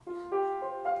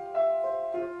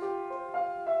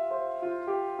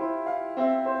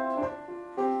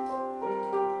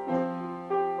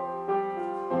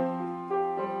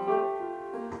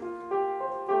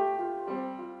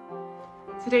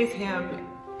Today's hymn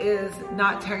is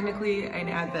not technically an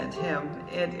Advent hymn.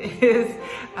 It is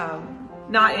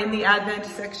not in the Advent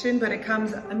section, but it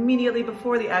comes immediately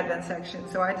before the Advent section,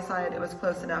 so I decided it was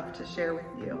close enough to share with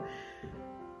you.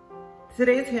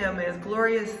 Today's hymn is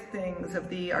Glorious Things of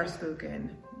Thee Are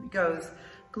Spoken. It goes,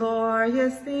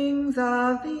 glorious things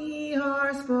of Thee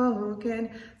are spoken,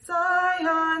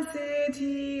 Zion,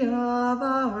 city of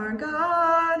our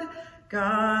God,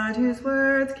 God whose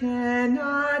words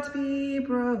cannot be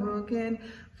broken,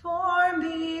 formed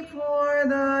Thee for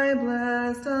Thy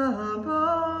blessed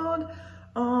abode,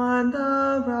 on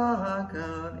the rock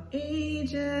of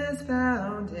ages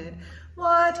founded.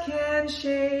 What can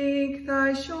shake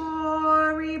Thy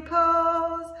sure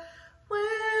repose?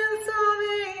 When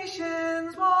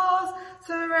salvation's walls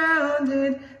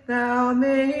surrounded, Thou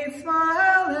mayst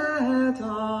smile at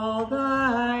all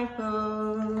Thy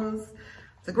foes.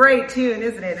 It's a great tune,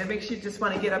 isn't it? It makes you just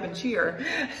want to get up and cheer.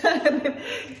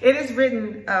 It was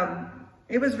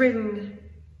written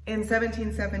in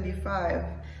 1775.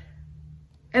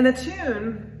 And the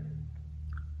tune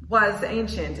was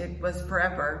ancient, it was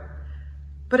forever,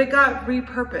 but it got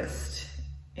repurposed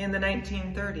in the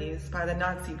 1930s by the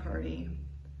Nazi Party.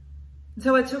 And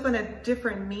so it took on a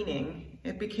different meaning.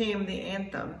 It became the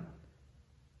anthem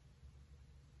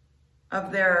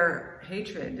of their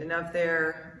hatred and of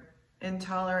their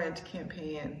intolerant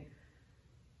campaign.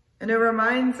 And it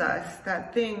reminds us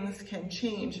that things can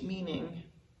change meaning,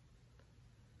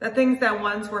 that things that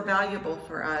once were valuable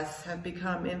for us have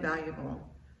become invaluable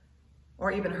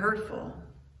or even hurtful,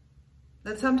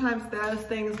 that sometimes those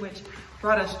things which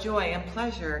brought us joy and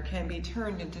pleasure can be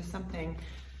turned into something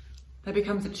that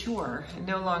becomes a chore and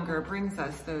no longer brings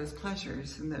us those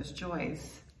pleasures and those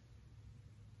joys.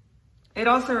 It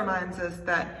also reminds us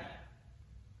that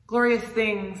glorious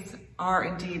things are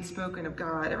indeed spoken of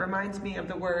God. It reminds me of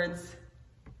the words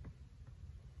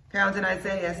found in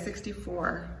Isaiah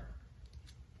 64.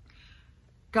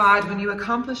 God, when you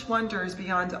accomplish wonders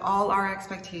beyond all our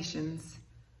expectations,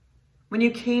 when you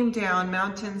came down,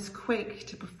 mountains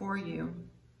quaked before you.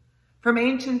 From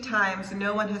ancient times,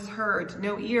 no one has heard,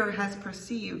 no ear has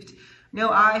perceived, no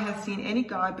eye has seen any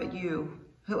God but you,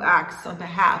 who acts on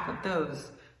behalf of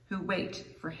those who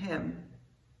wait for him.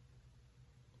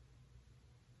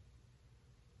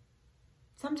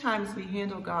 Sometimes we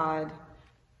handle God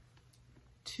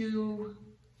too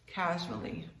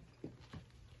casually.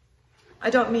 I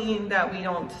don't mean that we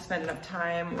don't spend enough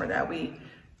time or that we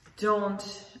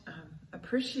don't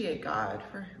appreciate God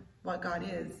for what God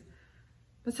is.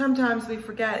 But sometimes we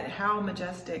forget how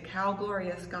majestic, how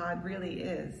glorious God really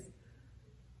is.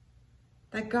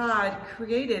 That God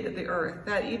created the earth,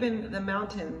 that even the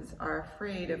mountains are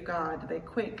afraid of God. They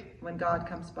quake when God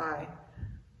comes by.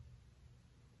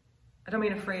 I don't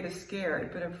mean afraid as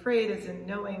scared, but afraid as in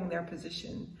knowing their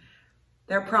position,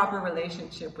 their proper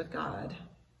relationship with God.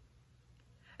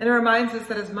 And it reminds us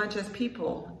that as much as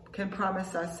people can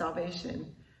promise us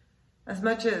salvation, as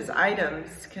much as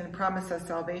items can promise us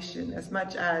salvation, as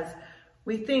much as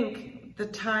we think the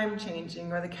time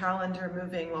changing or the calendar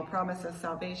moving will promise us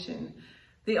salvation,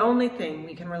 the only thing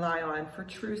we can rely on for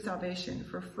true salvation,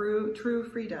 for true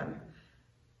freedom,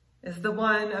 is the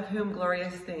one of whom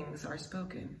glorious things are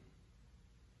spoken.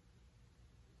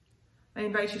 I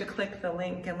invite you to click the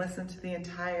link and listen to the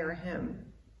entire hymn,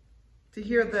 to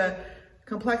hear the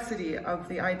complexity of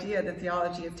the idea that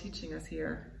theology is teaching us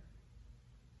here.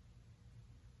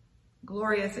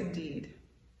 Glorious indeed.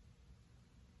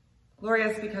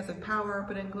 Glorious because of power,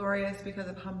 but inglorious because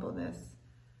of humbleness.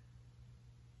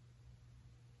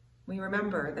 We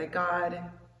remember that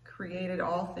God created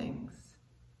all things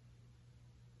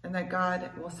and that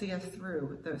God will see us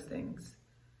through those things.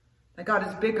 That God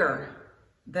is bigger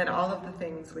than all of the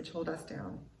things which hold us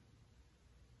down.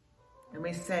 And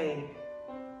we say,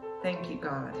 thank you,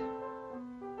 God.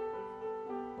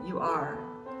 You are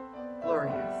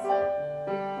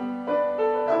glorious.